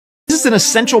is an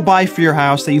essential buy for your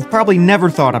house that you've probably never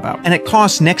thought about, and it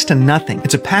costs next to nothing.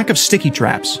 It's a pack of sticky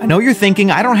traps. I know you're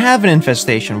thinking, I don't have an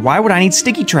infestation. Why would I need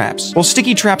sticky traps? Well,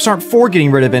 sticky traps aren't for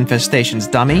getting rid of infestations,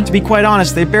 dummy. To be quite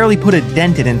honest, they barely put a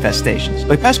dent in infestations.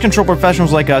 But pest control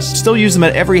professionals like us still use them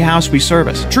at every house we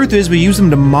service. Truth is, we use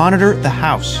them to monitor the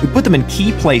house. We put them in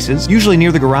key places, usually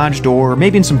near the garage door, or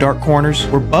maybe in some dark corners,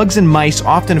 where bugs and mice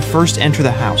often first enter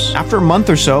the house. After a month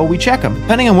or so, we check them.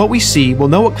 Depending on what we see, we'll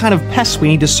know what kind of pests we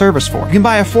need to service for. You can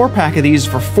buy a 4-pack of these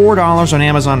for $4 on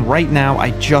Amazon right now.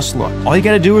 I just looked. All you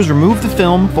gotta do is remove the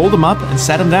film, fold them up, and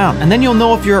set them down. And then you'll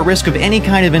know if you're at risk of any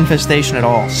kind of infestation at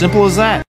all. Simple as that.